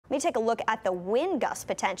Let me take a look at the wind gust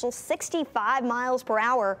potential. 65 miles per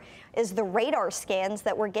hour is the radar scans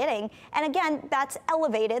that we're getting. And again, that's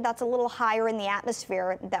elevated. That's a little higher in the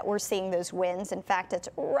atmosphere that we're seeing those winds. In fact, it's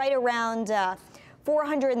right around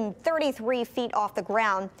 433 feet off the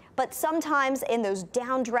ground. But sometimes in those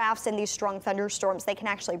downdrafts and these strong thunderstorms, they can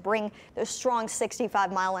actually bring those strong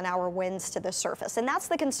 65-mile-an-hour winds to the surface. And that's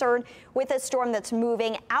the concern with this storm that's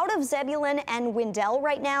moving out of Zebulon and Wendell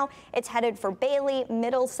right now. It's headed for Bailey,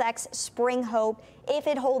 Middlesex, Spring Hope. If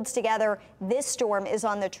it holds together, this storm is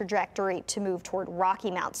on the trajectory to move toward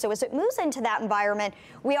Rocky Mount. So as it moves into that environment,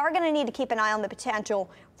 we are going to need to keep an eye on the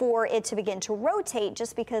potential for it to begin to rotate,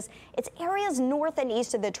 just because it's areas north and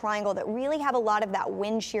east of the triangle that really have a lot of that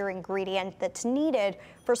wind shear ingredient that's needed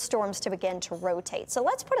for storms to begin to rotate. So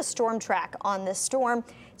let's put a storm track on this storm.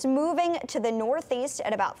 It's moving to the northeast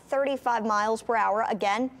at about 35 miles per hour.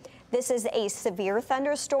 Again, this is a severe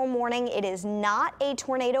thunderstorm warning. It is not a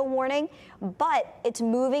tornado warning, but it's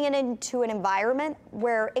moving it into an environment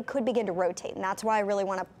where it could begin to rotate. And that's why I really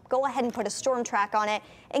want to go ahead and put a storm track on it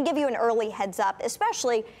and give you an early heads up,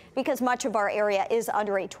 especially because much of our area is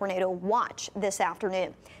under a tornado watch this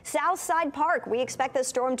afternoon. Southside Park, we expect the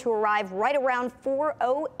storm to arrive right around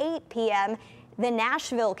 4:08 p.m. The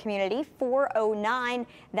Nashville community, 4:09.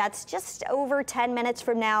 That's just over 10 minutes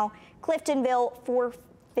from now. Cliftonville,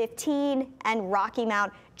 4:15, and Rocky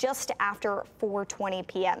Mount just after 4:20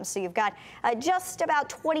 p.m. So you've got just about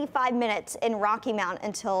 25 minutes in Rocky Mount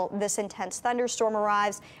until this intense thunderstorm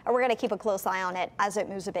arrives, and we're going to keep a close eye on it as it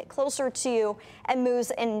moves a bit closer to you and moves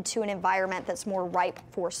into an environment that's more ripe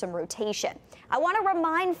for some rotation. I want to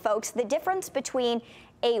remind folks the difference between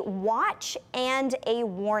a watch and a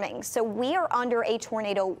warning. So we are under a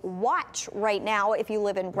tornado watch right now. If you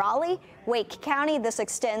live in Raleigh, Wake County, this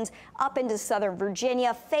extends up into southern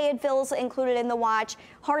Virginia. Fayetteville's included in the watch.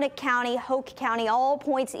 Harnett County, Hoke County, all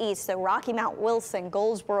points east. So Rocky Mount, Wilson,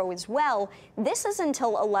 Goldsboro as well. This is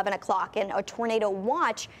until 11 o'clock, and a tornado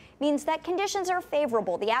watch means that conditions are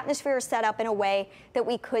favorable. The atmosphere is set up in a way that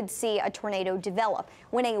we could see a tornado develop.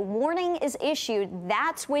 When a warning is issued,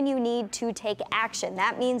 that's when you need to take action.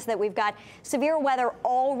 That means that we've got severe weather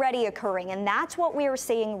already occurring, and that's what we are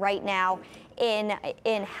seeing right now in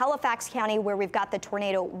Halifax County, where we've got the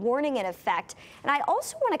tornado warning in effect. And I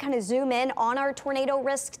also want to kind of zoom in on our tornado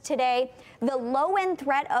risk today. The low-end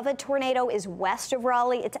threat of a tornado is west of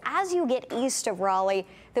Raleigh. It's as you get east of Raleigh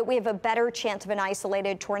that we have a better chance of an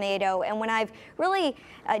isolated tornado. And when I've really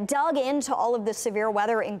dug into all of the severe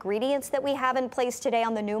weather ingredients that we have in place today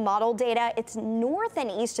on the new model data, it's north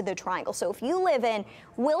and east of the triangle. So if you live in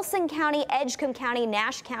Wilson County, Edgecombe County,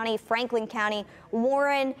 Nash County, Franklin County,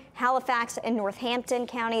 Warren, Halifax, and Northampton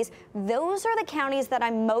counties, those are the counties that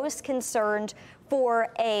I'm most concerned for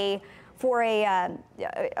a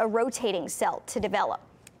rotating cell to develop.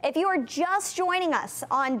 If you are just joining us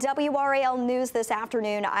on WRAL News this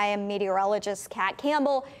afternoon, I am meteorologist Kat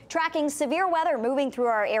Campbell, tracking severe weather moving through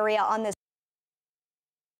our area on this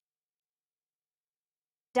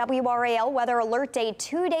WRAL Weather Alert Day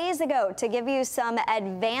 2 days ago to give you some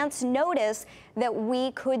advance notice that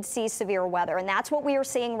we could see severe weather. And that's what we are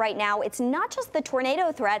seeing right now. It's not just the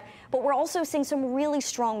tornado threat, but we're also seeing some really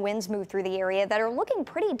strong winds move through the area that are looking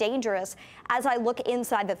pretty dangerous as I look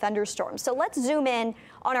inside the thunderstorm. So let's zoom in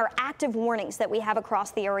on our active warnings that we have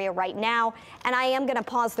across the area right now. And I am going to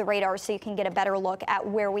pause the radar so you can get a better look at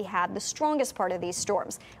where we have the strongest part of these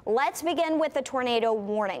storms. Let's begin with the tornado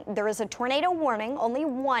warning. There is a tornado warning, only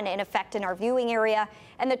one in effect in our viewing area,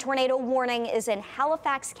 and the tornado warning is in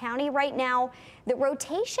Halifax County right now. The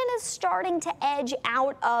rotation is starting to edge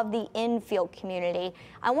out of the infield community.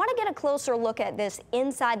 I want to get a closer look at this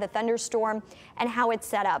inside the thunderstorm and how it's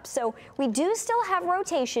set up. So we do still have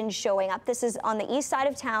rotations showing up. This is on the east side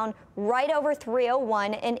of town, right over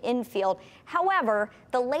 301 in infield. However,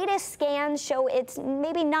 the latest scans show it's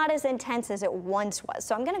maybe not as intense as it once was.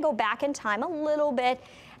 So I'm going to go back in time a little bit,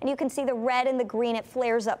 and you can see the red and the green. It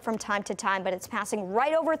flares up from time to time, but it's passing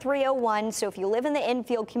right over 301. So if you live in the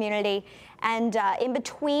infield community and in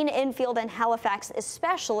between infield and Halifax,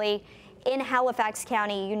 especially in Halifax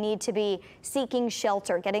County, you need to be seeking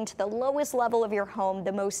shelter, getting to the lowest level of your home,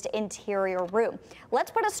 the most interior room. Let's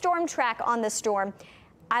put a storm track on the storm.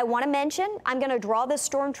 I want to mention, I'm going to draw the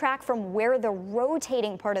storm track from where the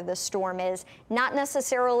rotating part of the storm is, not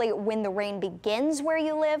necessarily when the rain begins where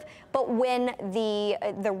you live, but when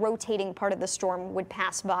the rotating part of the storm would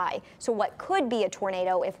pass by. So what could be a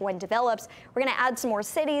tornado if one develops. We're going to add some more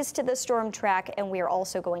cities to the storm track, and we are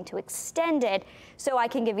also going to extend it so I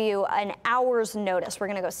can give you an hour's notice. We're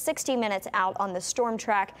going to go 60 minutes out on the storm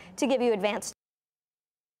track to give you advanced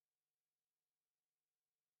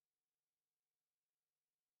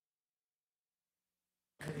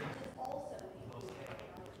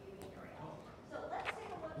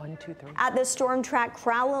 1, 2, 3. At the storm track,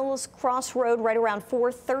 Crowell's Crossroad right around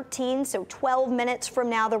 4:13, so 12 minutes from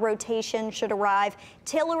now the rotation should arrive.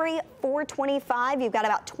 Tillery 4:25, you've got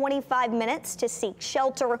about 25 minutes to seek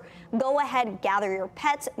shelter. Go ahead, gather your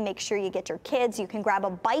pets, make sure you get your kids. You can grab a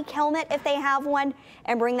bike helmet if they have one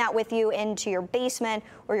and bring that with you into your basement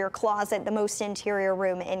or your closet, the most interior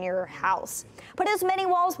room in your house. Put as many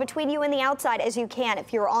walls between you and the outside as you can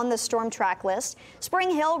if you're on the storm track list. Spring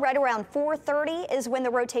Hill right around 4:30 is when the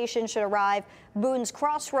rotation should arrive. Boone's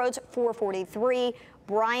Crossroads 4:43,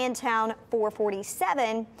 Bryantown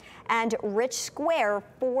 4:47, and Rich Square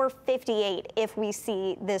 4:58 if we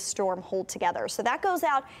see this storm hold together. So that goes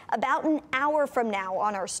out about an hour from now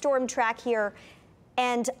on our storm track here.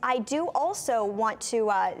 And I do also want to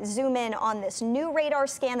zoom in on this new radar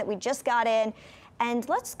scan that we just got in. And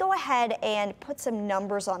let's go ahead and put some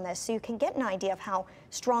numbers on this so you can get an idea of how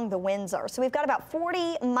strong the winds are. So we've got about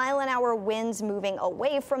 40-mile-an-hour winds moving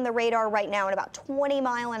away from the radar right now and about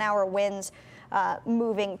 20-mile-an-hour winds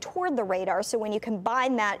moving toward the radar. So when you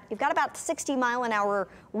combine that, you've got about 60-mile-an-hour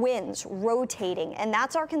winds rotating, and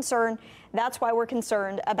that's our concern. That's why we're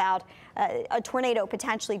concerned about a tornado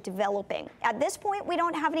potentially developing. At this point, we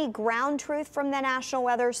don't have any ground truth from the National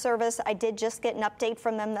Weather Service. I did just get an update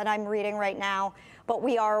from them that I'm reading right now, but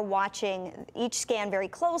we are watching each scan very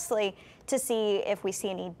closely to see if we see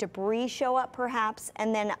any debris show up perhaps.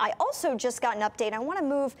 And then I also just got an update. I want to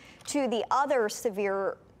move to the other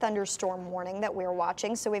severe thunderstorm warning that we're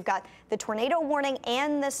watching. So we've got the tornado warning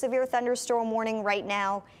and the severe thunderstorm warning right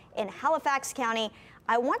now in Halifax County.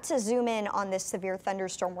 I want to zoom in on this severe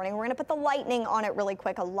thunderstorm warning. We're going to put the lightning on it really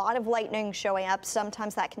quick. A lot of lightning showing up.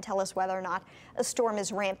 Sometimes that can tell us whether or not a storm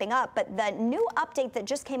is ramping up. But the new update that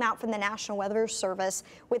just came out from the National Weather Service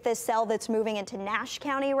with this cell that's moving into Nash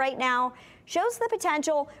County right now shows the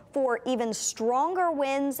potential for even stronger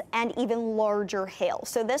winds and even larger hail.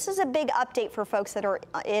 So this is a big update for folks that are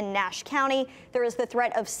in Nash County. There is the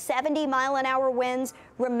threat of 70-mile-an-hour winds.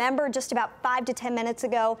 Remember, just about 5 to 10 minutes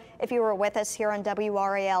ago, if you were with us here on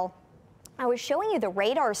WRAL, I was showing you the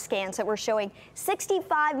radar scans that were showing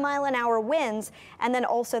 65-mile-an-hour winds and then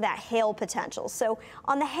also that hail potential. So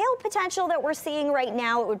on the hail potential that we're seeing right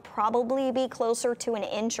now, it would probably be closer to an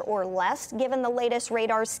inch or less given the latest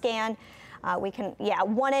radar scan.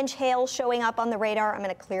 1-inch hail showing up on the radar. I'm going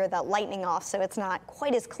to clear that lightning off so it's not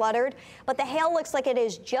quite as cluttered. But the hail looks like it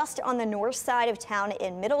is just on the north side of town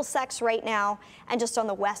in Middlesex right now and just on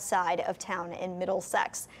the west side of town in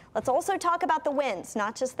Middlesex. Let's also talk about the winds,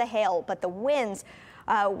 not just the hail, but the winds.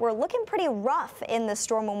 Were looking pretty rough in the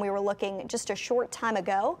storm when we were looking just a short time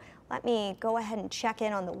ago. Let me go ahead and check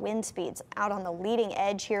in on the wind speeds out on the leading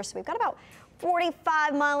edge here. So we've got about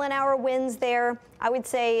 45-mile-an-hour winds there. I would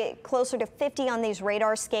say closer to 50 on these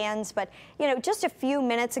radar scans, but just a few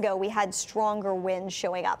minutes ago we had stronger winds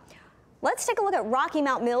showing up. Let's take a look at Rocky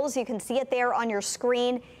Mount Mills. You can see it there on your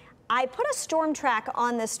screen. I put a storm track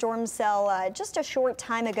on the storm cell just a short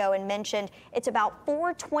time ago and mentioned it's about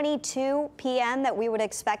 4:22 p.m. that we would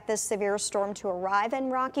expect this severe storm to arrive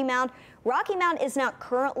in Rocky Mount. Rocky Mount is not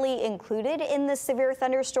currently included in the severe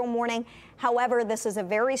thunderstorm warning. However, this is a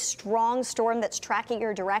very strong storm that's tracking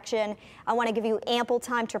your direction. I want to give you ample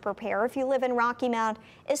time to prepare if you live in Rocky Mount,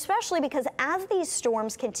 especially because as these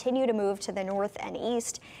storms continue to move to the north and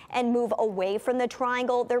east and move away from the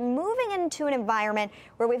triangle, they're moving into an environment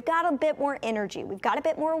where we've got a bit more energy. We've got a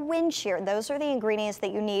bit more wind shear. Those are the ingredients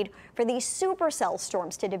that you need for these supercell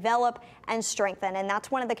storms to develop and strengthen. And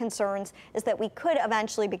that's one of the concerns, is that we could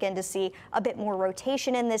eventually begin to see a bit more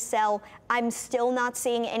rotation in this cell. I'm still not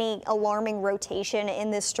seeing any alarming rotation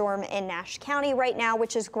in this storm in Nash County right now,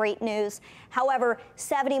 which is great news. However,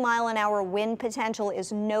 70-mile-an-hour wind potential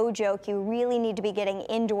is no joke. You really need to be getting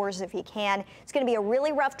indoors if you can. It's going to be a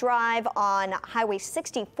really rough drive on Highway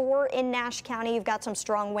 64 in Nash County. You've got some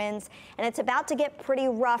strong winds, and it's about to get pretty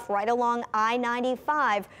rough right along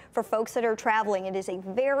I-95 for folks that are traveling. It is a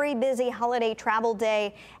very busy holiday travel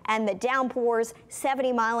day, and the downpours,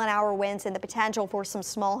 70-mile-an-hour winds, and the potential for some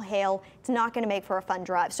small hail. It's not going to make for a fun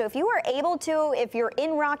drive. So if you are able to, if you're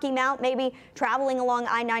in Rocky Mount, maybe traveling along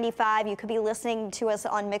I-95, you could be listening to us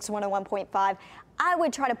on Mix 101.5. I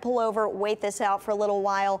would try to pull over, wait this out for a little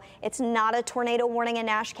while. It's not a tornado warning in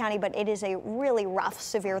Nash County, but it is a really rough,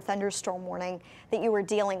 severe thunderstorm warning that you were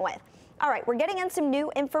dealing with. All right, we're getting in some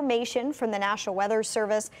new information from the National Weather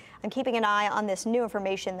Service. I'm keeping an eye on this new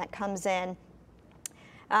information that comes in.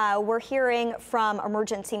 We're hearing from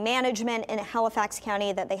emergency management in Halifax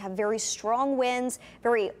County that they have very strong winds,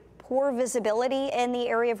 very poor visibility in the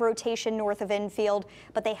area of rotation north of Infield,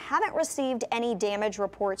 but they haven't received any damage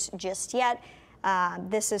reports just yet.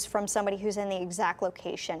 This is from somebody who's in the exact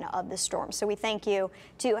location of the storm. So we thank you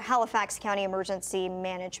to Halifax County Emergency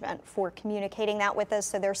Management for communicating that with us.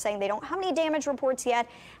 So they're saying they don't have any damage reports yet.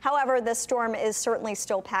 However, the storm is certainly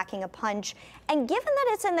still packing a punch. And given that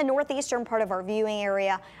it's in the northeastern part of our viewing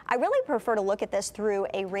area, I really prefer to look at this through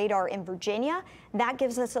a radar in Virginia. That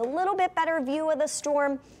gives us a little bit better view of the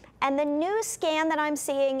storm. And the new scan that I'm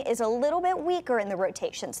seeing is a little bit weaker in the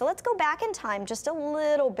rotation. So let's go back in time just a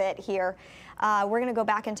little bit here. We're going to go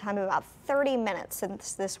back in time about 30 minutes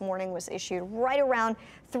since this warning was issued, right around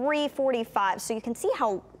 3:45. So you can see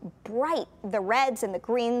how bright the reds and the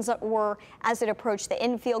greens were as it approached the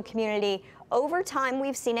infield community. Over time,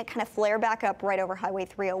 we've seen it kind of flare back up right over Highway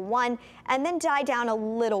 301 and then die down a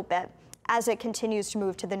little bit as it continues to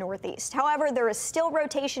move to the northeast. However, there is still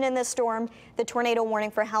rotation in this storm. The tornado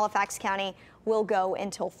warning for Halifax County will go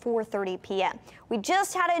until 4:30 p.m. We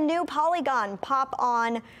just had a new polygon pop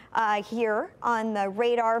on here on the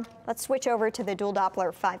radar. Let's switch over to the dual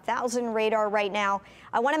Doppler 5000 radar right now.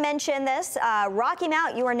 I want to mention this. Rocky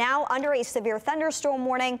Mount, you are now under a severe thunderstorm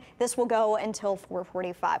warning. This will go until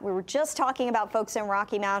 4:45. We were just talking about folks in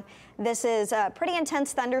Rocky Mount. This is a pretty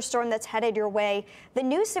intense thunderstorm that's headed your way. The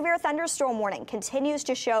new severe thunderstorm warning continues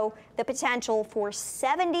to show the potential for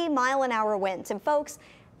 70-mile-an-hour winds. And folks,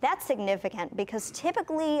 that's significant because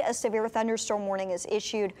typically a severe thunderstorm warning is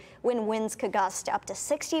issued when winds could gust up to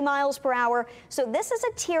 60 miles per hour. So this is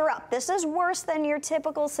a tier up. This is worse than your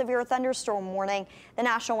typical severe thunderstorm warning. The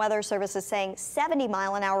National Weather Service is saying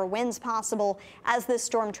 70-mile-an-hour winds possible as this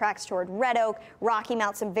storm tracks toward Red Oak, Rocky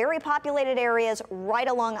Mount, some very populated areas right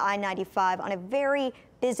along I-95 on a very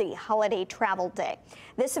busy holiday travel day.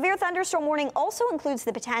 The severe thunderstorm warning also includes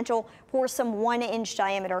the potential for some 1-inch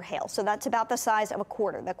diameter hail. So that's about the size of a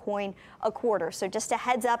quarter, the coin a quarter. So just a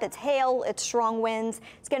heads up, it's hail, it's strong winds.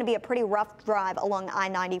 It's going to be a pretty rough drive along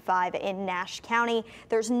I-95 in Nash County.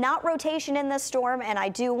 There's not rotation in this storm, and I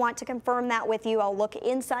do want to confirm that with you. I'll look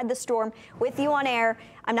inside the storm with you on air.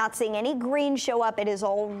 I'm not seeing any green show up. It is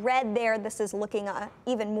all red there. This is looking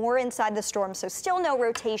even more inside the storm, so still no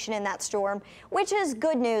rotation in that storm, which is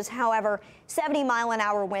good news. However,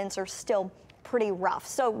 70-mile-an-hour winds are still pretty rough.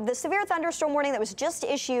 So the severe thunderstorm warning that was just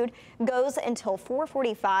issued goes until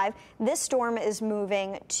 4:45. This storm is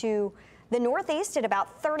moving to the northeast at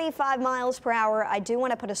about 35 miles per hour. I do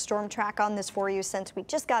want to put a storm track on this for you since we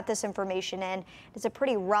just got this information in. It's a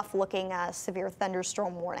pretty rough looking severe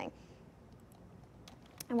thunderstorm warning.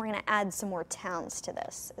 And we're going to add some more towns to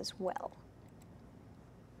this as well.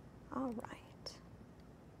 All right.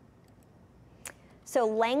 So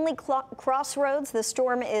Langley Crossroads, the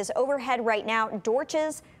storm is overhead right now.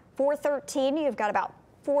 Dorches, 4:13. You've got about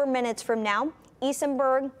 4 minutes from now.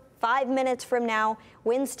 Easenburg, 5 minutes from now.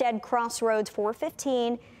 Winstead Crossroads,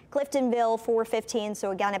 4:15. Cliftonville, 4:15.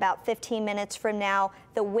 So again, about 15 minutes from now.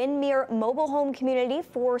 The Windmere Mobile Home Community,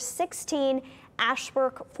 4:16.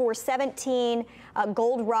 Ashbrook, 4:17.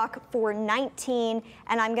 Gold Rock, 4:19.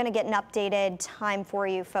 And I'm going to get an updated time for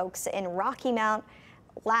you folks in Rocky Mount.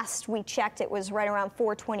 Last we checked, it was right around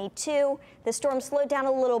 4:22. The storm slowed down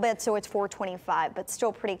a little bit, so it's 4:25, but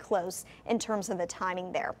still pretty close in terms of the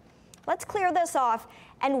timing there. Let's clear this off.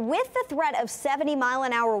 And with the threat of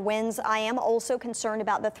 70-mile-an-hour winds, I am also concerned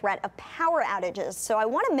about the threat of power outages. So I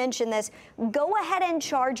want to mention this. Go ahead and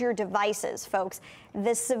charge your devices, folks.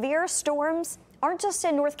 The severe storms aren't just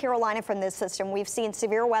in North Carolina from this system. We've seen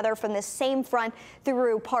severe weather from this same front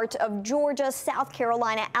through parts of Georgia, South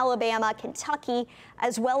Carolina, Alabama, Kentucky,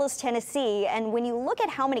 as well as Tennessee. And when you look at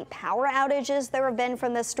how many power outages there have been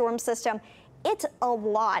from this storm system, it's a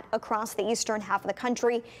lot across the eastern half of the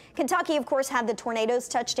country. Kentucky, of course, had the tornadoes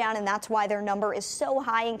touch down, and that's why their number is so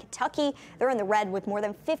high in Kentucky. They're in the red with more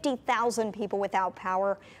than 50,000 people without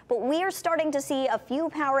power. But we are starting to see a few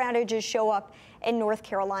power outages show up in North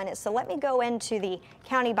Carolina. So let me go into the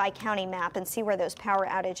county by county map and see where those power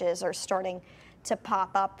outages are starting to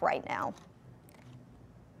pop up right now.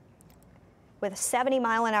 With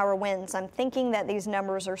 70-mile-an-hour winds, I'm thinking that these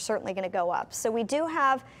numbers are certainly going to go up. So we do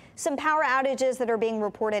have some power outages that are being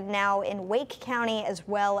reported now in Wake County as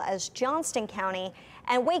well as Johnston County.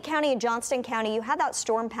 And Wake County and Johnston County, you had that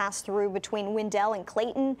storm pass through between Wendell and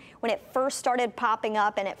Clayton when it first started popping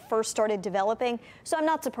up and it first started developing. So I'm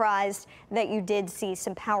not surprised that you did see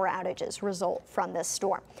some power outages result from this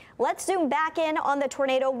storm. Let's zoom back in on the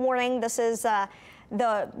tornado warning. This is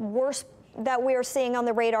the worst that we are seeing on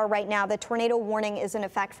the radar right now. The tornado warning is in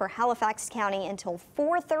effect for Halifax County until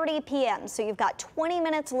 4:30 p.m. So you've got 20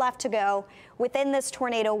 minutes left to go within this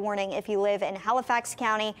tornado warning if you live in Halifax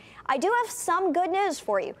County. I do have some good news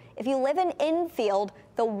for you. If you live in Enfield,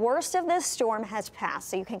 the worst of this storm has passed,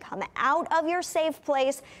 so you can come out of your safe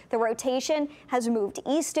place. The rotation has moved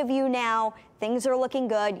east of you now. Things are looking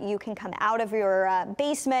good. You can come out of your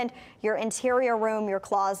basement, your interior room, your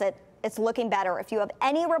closet. It's looking better. If you have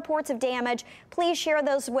any reports of damage, please share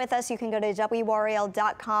those with us. You can go to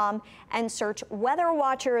WRAL.com and search Weather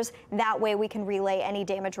Watchers. That way we can relay any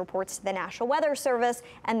damage reports to the National Weather Service,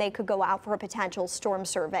 and they could go out for a potential storm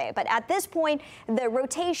survey. But at this point, the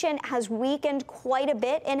rotation has weakened quite a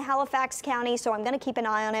bit in Halifax County, so I'm going to keep an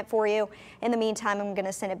eye on it for you. In the meantime, I'm going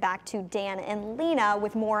to send it back to Dan and Lena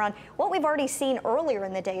with more on what we've already seen earlier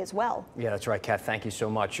in the day as well. Yeah, that's right, Kat. Thank you so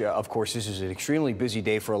much. Of course, this is an extremely busy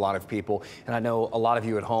day for a lot of people, and I know a lot of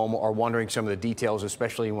you at home are wondering some of the details,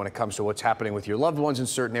 especially when it comes to what's happening with your loved ones in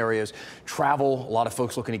certain areas. Travel, a lot of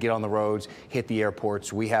folks looking to get on the roads, hit the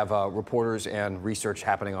airports. We have reporters and research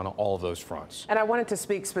happening on all of those fronts. And I wanted to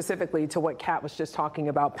speak specifically to what Kat was just talking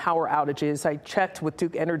about, power outages. I checked with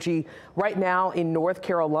Duke Energy. Right now in North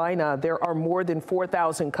Carolina, there are more than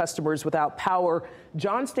 4,000 customers without power.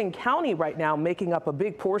 Johnston County right now making up a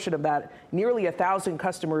big portion of that, nearly 1,000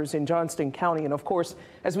 customers in Johnston County. And of course,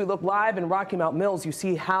 as we look live in Rocky Mount Mills, you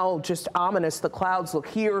see how just ominous the clouds look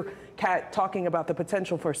here. Kat talking about the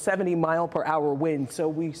potential for 70-mile-per-hour winds. So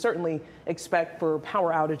we certainly expect for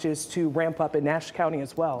power outages to ramp up in Nash County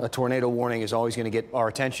as well. A tornado warning is always going to get our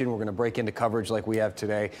attention. We're going to break into coverage like we have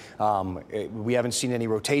today. We haven't seen any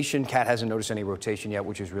rotation. Kat hasn't noticed any rotation yet,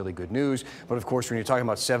 which is really good news. But of course, when you're talking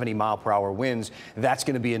about 70-mile-per-hour winds, that's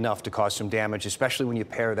going to be enough to cause some damage, especially when you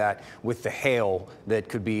pair that with the hail that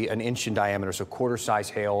could be an inch in diameter, so quarter-size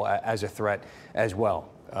hail as a threat as well.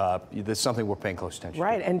 That's something we're paying close attention to.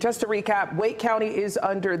 Right. And just to recap, Wake County is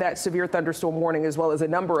under that severe thunderstorm warning, as well as a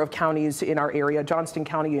number of counties in our area, Johnston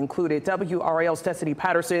County included. WRAL's Destiny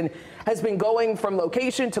Patterson has been going from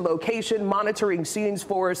location to location, monitoring scenes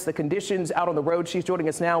for us, the conditions out on the road. She's joining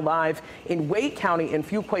us now live in Wake County in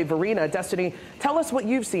Fuquay-Varina. Destiny, tell us what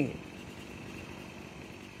you've seen.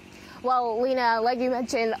 Well, Lena, like you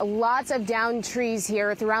mentioned, lots of downed trees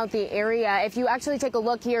here throughout the area. If you actually take a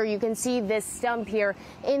look here, you can see this stump here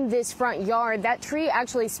in this front yard. That tree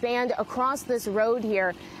actually spanned across this road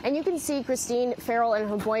here. And you can see Christine Farrell and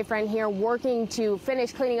her boyfriend here working to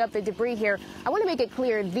finish cleaning up the debris here. I want to make it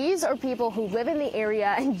clear, these are people who live in the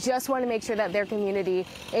area and just want to make sure that their community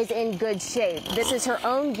is in good shape. This is her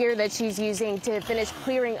own gear that she's using to finish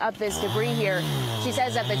clearing up this debris here. She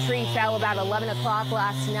says that the tree fell about 11 o'clock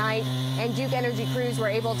last night, and Duke Energy crews were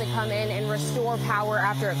able to come in and restore power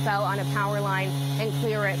after it fell on a power line and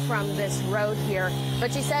clear it from this road here.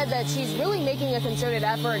 But she said that she's really making a concerted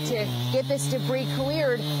effort to get this debris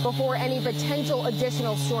cleared before any potential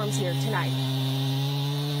additional storms here tonight.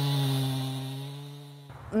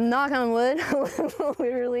 Knock on wood,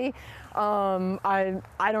 literally. I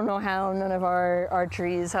don't know how none of our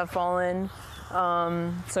trees have fallen.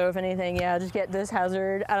 So if anything, yeah, just get this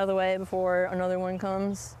hazard out of the way before another one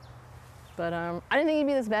comes. But I didn't think it'd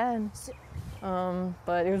be this bad,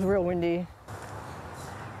 but it was real windy.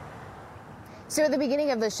 So at the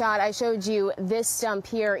beginning of the shot, I showed you this stump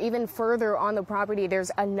here. Even further on the property, there's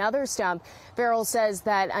another stump. Farrell says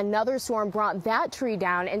that another storm brought that tree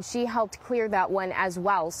down, and she helped clear that one as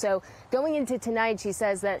well. So going into tonight, she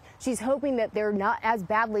says that she's hoping that they're not as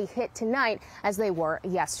badly hit tonight as they were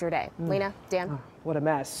yesterday. Lena, Dan? Oh, what a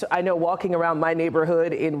mess. I know walking around my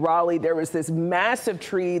neighborhood in Raleigh, there was this massive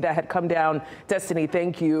tree that had come down. Destiny,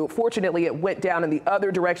 thank you. Fortunately, it went down in the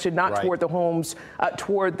other direction, not toward the homes,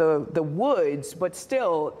 toward the woods, but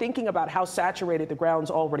still thinking about how saturated the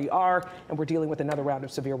grounds already are, and we're dealing with another round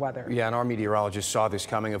of severe weather. Yeah, and our meteorologist saw this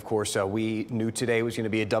coming. Of course, we knew today was going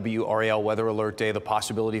to be a WRAL Weather Alert day, the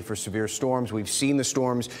possibility for severe storms. We've seen the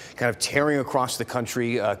storms kind of tearing across the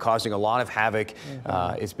country, causing a lot of havoc.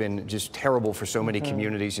 It's been just terrible for so many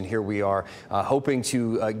communities, and here we are hoping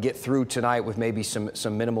to get through tonight with maybe some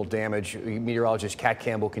minimal damage. Meteorologist Kat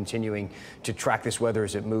Campbell continuing to track this weather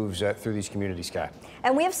as it moves through these communities, Kat.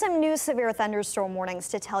 And we have some new severe thunderstorm warnings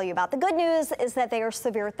to tell you about. The good news is that they are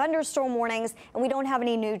severe thunderstorm warnings, and we don't have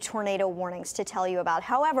any new tornado warnings to tell you about.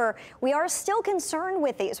 However, we are still concerned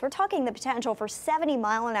with these. We're talking the potential for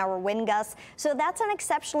 70-mile-an-hour wind gusts, so that's an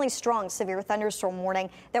exceptionally strong severe thunderstorm warning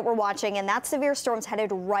that we're watching, and that severe storm's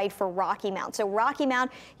headed right for Rocky Mount. So Rocky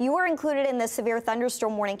Mount, you are included in the severe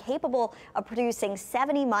thunderstorm warning capable of producing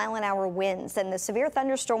 70-mile-an-hour winds. And the severe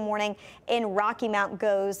thunderstorm warning in Rocky Mount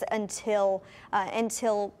goes until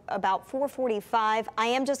about 4:45. I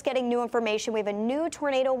am just getting new information. We have a new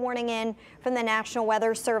tornado warning in from the National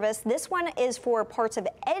Weather Service. This one is for parts of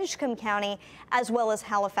Edgecombe County as well as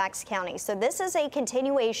Halifax County. So this is a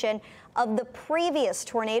continuation of the previous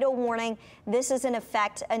tornado warning. This is in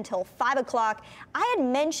effect until 5 o'clock. I had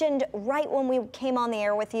mentioned right when we came on the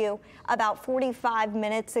air with you about 45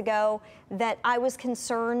 minutes ago that I was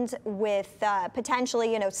concerned with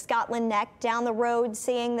potentially, Scotland Neck down the road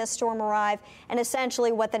seeing this storm arrive. And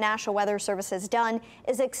essentially what the National Weather Service has done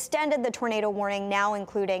is extended the tornado warning, now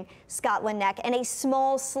including Scotland Neck and a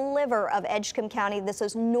small sliver of Edgecombe County. This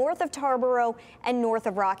is north of Tarboro and north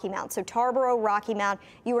of Rocky Mount. So Tarboro, Rocky Mount,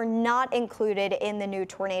 you are not included in the new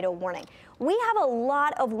tornado warning. We have a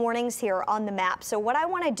lot of warnings here on the map. So what I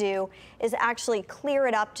want to do is actually clear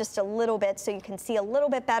it up just a little bit so you can see a little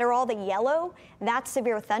bit better. All the yellow, that's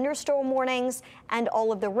severe thunderstorm warnings, and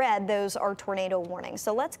all of the red, those are tornado warnings.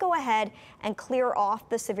 So let's go ahead and clear off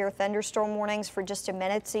the severe thunderstorm warnings for just a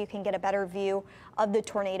minute so you can get a better view of the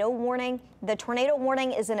tornado warning. The tornado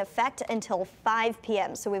warning is in effect until 5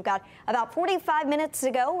 p.m. So we've got about 45 minutes to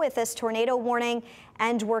go with this tornado warning,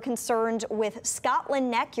 and we're concerned with Scotland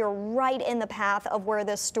Neck. You're right in the path of where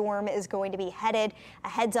this storm is going to be headed. A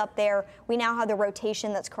heads up there. We now have the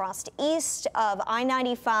rotation that's crossed east of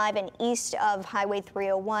I-95 and east of Highway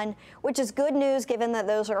 301, which is good news given that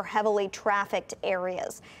those are heavily trafficked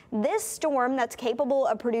areas. This storm that's capable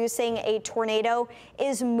of producing a tornado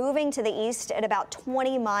is moving to the east at about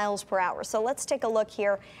 20 miles per hour. So let's take a look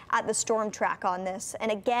here at the storm track on this.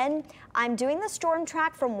 And again, I'm doing the storm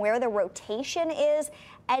track from where the rotation is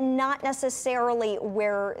and not necessarily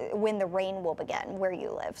when the rain will begin where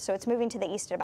you live. So it's moving to the east at about